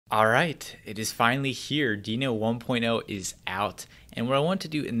Alright, it is finally here. Deno 1.0 is out. And what I want to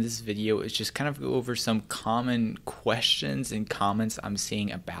do in this video is just kind of go over some common questions and comments I'm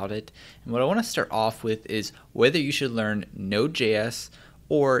seeing about it. And what I want to start off with is whether you should learn Node.js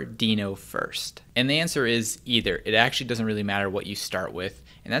or Deno first. And the answer is either. It actually doesn't really matter what you start with.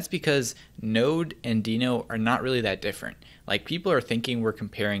 And that's because Node and Deno are not really that different. Like, people are thinking we're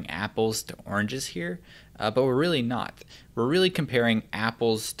comparing apples to oranges here, but we're really not. We're really comparing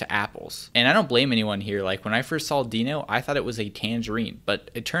apples to apples. And I don't blame anyone here. Like, when I first saw Deno, I thought it was a tangerine, but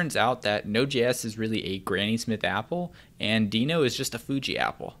it turns out that Node.js is really a Granny Smith apple, and Deno is just a Fuji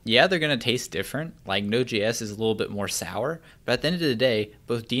apple. Yeah, they're gonna taste different. Like, Node.js is a little bit more sour, but at the end of the day,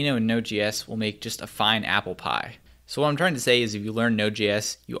 both Deno and Node.js will make just a fine apple pie. So what I'm trying to say is if you learn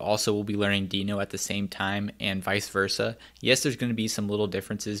Node.js, you also will be learning Deno at the same time and vice versa. Yes, there's going to be some little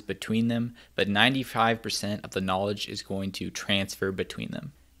differences between them, but 95% of the knowledge is going to transfer between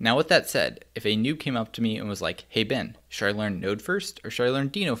them. Now, with that said, if a noob came up to me and was like, hey Ben, should I learn Node first or should I learn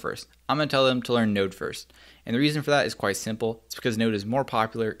Deno first? I'm going to tell them to learn Node first. And the reason for that is quite simple. It's because Node is more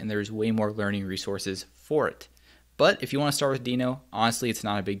popular and there's way more learning resources for it. But if you want to start with Deno, honestly, it's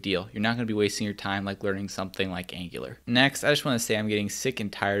not a big deal. You're not going to be wasting your time like learning something like Angular. Next, I just want to say I'm getting sick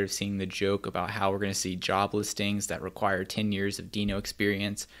and tired of seeing the joke about how we're going to see job listings that require 10 years of Deno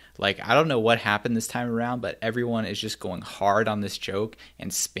experience. Like, I don't know what happened this time around, but everyone is just going hard on this joke and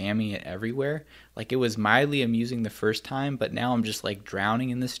spamming it everywhere. Like, it was mildly amusing the first time, but now I'm just like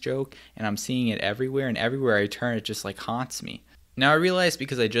drowning in this joke and I'm seeing it everywhere, and everywhere I turn it just like haunts me. Now, I realize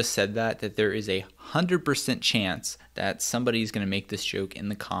because I just said that there is a 100% chance that somebody's going to make this joke in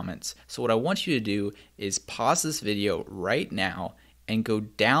the comments. So what I want you to do is pause this video right now and go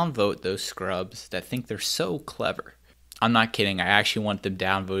downvote those scrubs that think they're so clever. I'm not kidding. I actually want them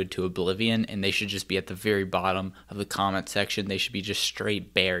downvoted to oblivion, and they should just be at the very bottom of the comment section. They should be just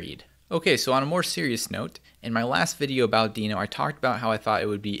straight buried. Okay, so on a more serious note, in my last video about Deno, I talked about how I thought it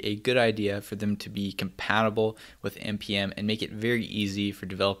would be a good idea for them to be compatible with NPM and make it very easy for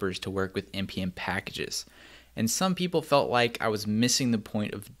developers to work with NPM packages. And some people felt like I was missing the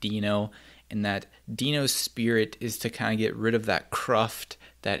point of Deno, and that Deno's spirit is to kind of get rid of that cruft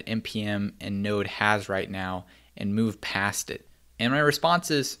that NPM and Node has right now and move past it. And my response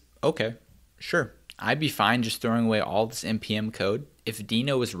is, okay, sure. I'd be fine just throwing away all this NPM code if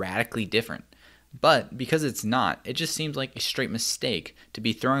Deno was radically different. But because it's not, it just seems like a straight mistake to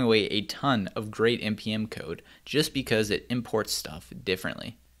be throwing away a ton of great NPM code just because it imports stuff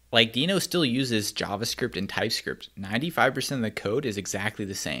differently. Like, Deno still uses JavaScript and TypeScript. 95% of the code is exactly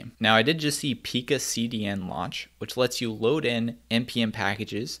the same. Now, I did just see Pika CDN launch, which lets you load in NPM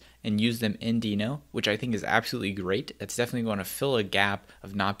packages and use them in Deno, which I think is absolutely great. That's definitely going to fill a gap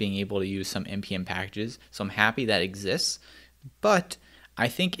of not being able to use some NPM packages. So I'm happy that exists, but I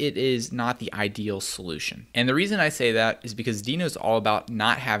think it is not the ideal solution. And the reason I say that is because Deno is all about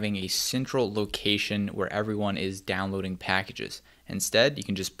not having a central location where everyone is downloading packages. Instead, you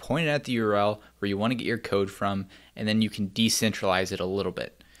can just point it at the URL where you want to get your code from, and then you can decentralize it a little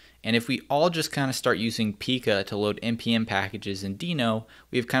bit. And if we all just kind of start using Pika to load NPM packages in Deno,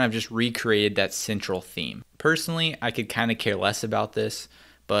 we've kind of just recreated that central theme. Personally, I could kind of care less about this,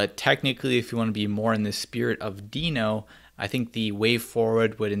 but technically, if you want to be more in the spirit of Deno, I think the way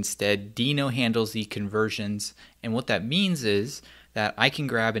forward would instead Deno handles the conversions, and what that means is that I can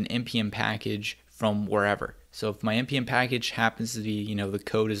grab an NPM package from wherever. So if my NPM package happens to be, the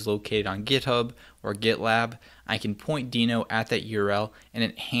code is located on GitHub or GitLab, I can point Deno at that URL and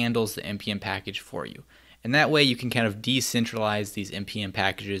it handles the NPM package for you. And that way you can kind of decentralize these NPM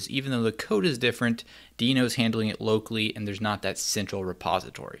packages. Even though the code is different, Deno is handling it locally and there's not that central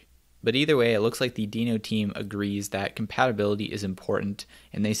repository. But either way, it looks like the Deno team agrees that compatibility is important,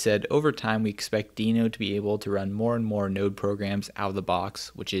 and they said over time we expect Deno to be able to run more and more Node programs out of the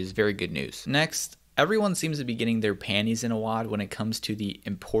box, which is very good news. Next, everyone seems to be getting their panties in a wad when it comes to the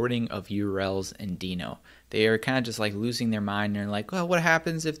importing of URLs in Deno. They are kind of just like losing their mind. They're like, well, what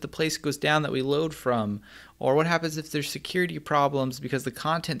happens if the place goes down that we load from? Or what happens if there's security problems because the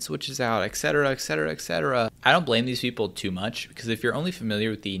content switches out, etc., etc., etc. I don't blame these people too much, because if you're only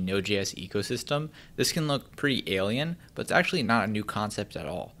familiar with the Node.js ecosystem, this can look pretty alien, but it's actually not a new concept at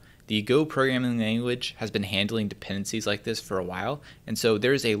all. The Go programming language has been handling dependencies like this for a while, and so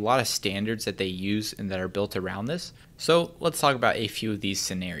there's a lot of standards that they use and that are built around this. So let's talk about a few of these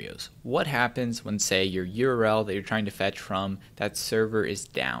scenarios. What happens when, say, your URL that you're trying to fetch from, that server is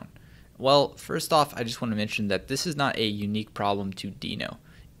down? Well, first off, I just want to mention that this is not a unique problem to Deno.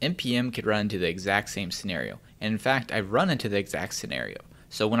 NPM could run into the exact same scenario, and in fact, I've run into the exact scenario.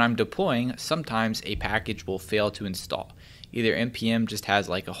 So when I'm deploying, sometimes a package will fail to install. Either NPM just has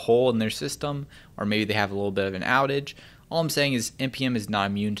like a hole in their system, or maybe they have a little bit of an outage. All I'm saying is NPM is not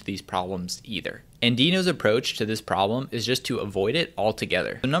immune to these problems either. And Deno's approach to this problem is just to avoid it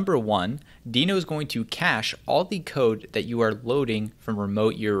altogether. So number one, Deno is going to cache all the code that you are loading from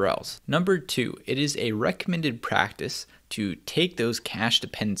remote URLs. Number two, it is a recommended practice to take those cache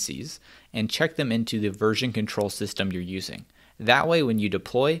dependencies and check them into the version control system you're using. That way, when you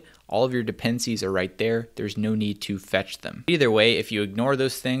deploy, all of your dependencies are right there. There's no need to fetch them. Either way, if you ignore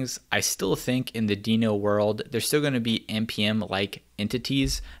those things, I still think in the Deno world, there's still going to be NPM-like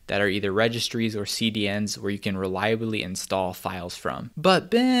entities that are either registries or CDNs where you can reliably install files from.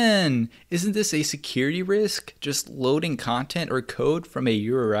 But Ben, isn't this a security risk? Just loading content or code from a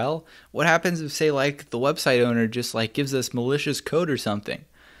URL? What happens if, say, like the website owner just like gives us malicious code or something?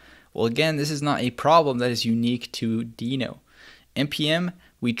 Well, again, this is not a problem that is unique to Deno. NPM,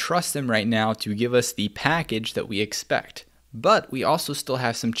 we trust them right now to give us the package that we expect, but we also still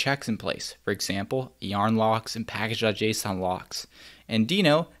have some checks in place. For example, yarn locks and package.json locks. And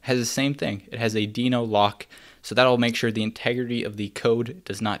Deno has the same thing. It has a Deno lock, so that'll make sure the integrity of the code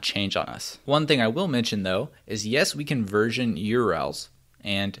does not change on us. One thing I will mention though is yes, we can version URLs,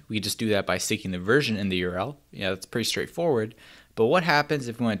 and we just do that by sticking the version in the URL. Yeah, that's pretty straightforward. But what happens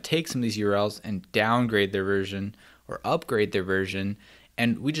if we want to take some of these URLs and downgrade their version or upgrade their version,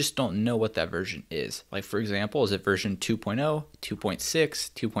 and we just don't know what that version is? Like, for example, is it version 2.0,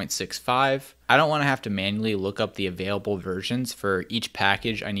 2.6, 2.65? I don't want to have to manually look up the available versions for each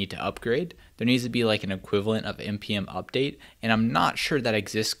package I need to upgrade. There needs to be like an equivalent of npm update, and I'm not sure that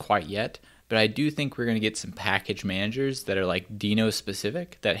exists quite yet, but I do think we're going to get some package managers that are like Deno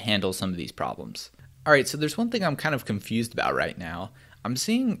specific that handle some of these problems. All right, so there's one thing I'm kind of confused about right now. I'm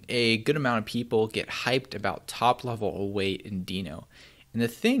seeing a good amount of people get hyped about top level await in Deno. And the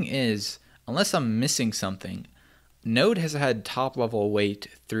thing is, unless I'm missing something, Node has had top level await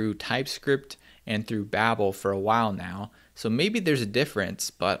through TypeScript and through Babel for a while now. So maybe there's a difference,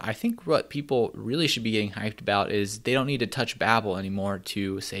 but I think what people really should be getting hyped about is they don't need to touch Babel anymore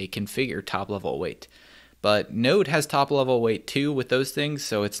to, say, configure top level await. But Node has top level await too with those things,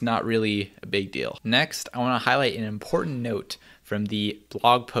 so it's not really a big deal. Next, I want to highlight an important note from the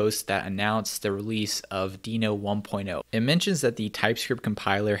blog post that announced the release of Deno 1.0. It mentions that the TypeScript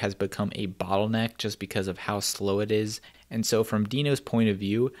compiler has become a bottleneck just because of how slow it is. And so from Deno's point of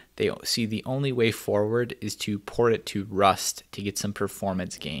view, they see the only way forward is to port it to Rust to get some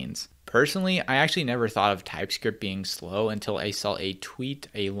performance gains. Personally, I actually never thought of TypeScript being slow until I saw a tweet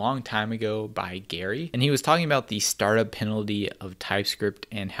a long time ago by Gary, and he was talking about the startup penalty of TypeScript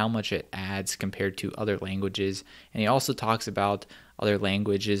and how much it adds compared to other languages. And he also talks about other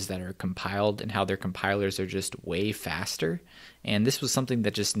languages that are compiled and how their compilers are just way faster. And this was something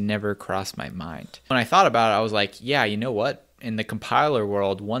that just never crossed my mind. When I thought about it, I was like, yeah, you know what? In the compiler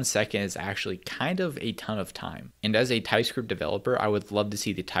world, 1 second is actually kind of a ton of time. And as a TypeScript developer, I would love to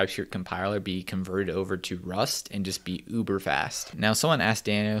see the TypeScript compiler be converted over to Rust and just be uber fast. Now, someone asked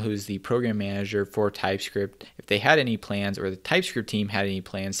Daniel, who's the program manager for TypeScript, if they had any plans, or the TypeScript team had any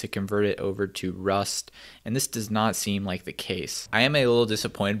plans to convert it over to Rust, and this does not seem like the case. I am a little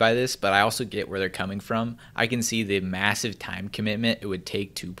disappointed by this, but I also get where they're coming from. I can see the massive time commitment it would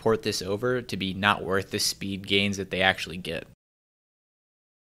take to port this over to be not worth the speed gains that they actually get.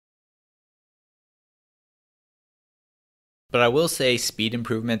 But I will say speed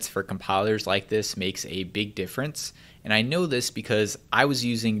improvements for compilers like this makes a big difference. And I know this because I was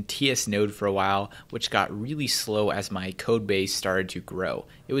using TS Node for a while, which got really slow as my code base started to grow.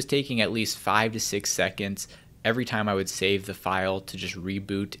 It was taking at least 5 to 6 seconds every time I would save the file to just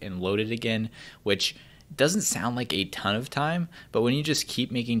reboot and load it again, which doesn't sound like a ton of time, but when you just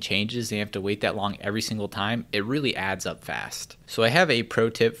keep making changes and you have to wait that long every single time, it really adds up fast. So I have a pro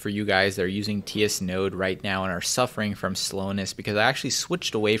tip for you guys that are using TS Node right now and are suffering from slowness, because I actually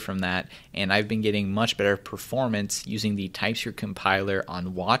switched away from that and I've been getting much better performance using the TypeScript compiler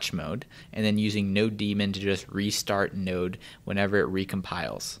on watch mode and then using Node daemon to just restart Node whenever it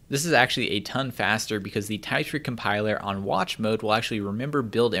recompiles. This is actually a ton faster because the TypeScript compiler on watch mode will actually remember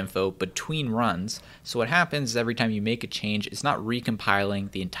build info between runs. So what happens is every time you make a change, it's not recompiling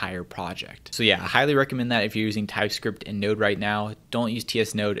the entire project. So yeah, I highly recommend that if you're using TypeScript in Node right now. Don't use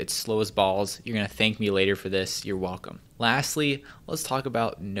TS Node, it's slow as balls. You're gonna thank me later for this, you're welcome. Lastly, let's talk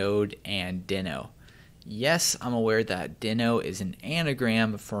about Node and Deno. Yes, I'm aware that Deno is an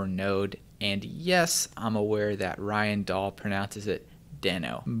anagram for Node, and yes, I'm aware that Ryan Dahl pronounces it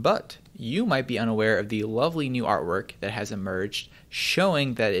Deno. But you might be unaware of the lovely new artwork that has emerged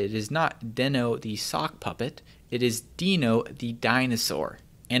showing that it is not Deno the sock puppet, it is Deno the dinosaur.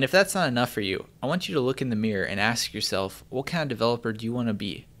 And if that's not enough for you, I want you to look in the mirror and ask yourself, what kind of developer do you want to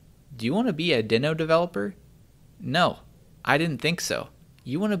be? Do you want to be a Deno developer? No, I didn't think so.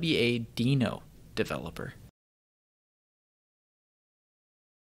 You want to be a Deno developer.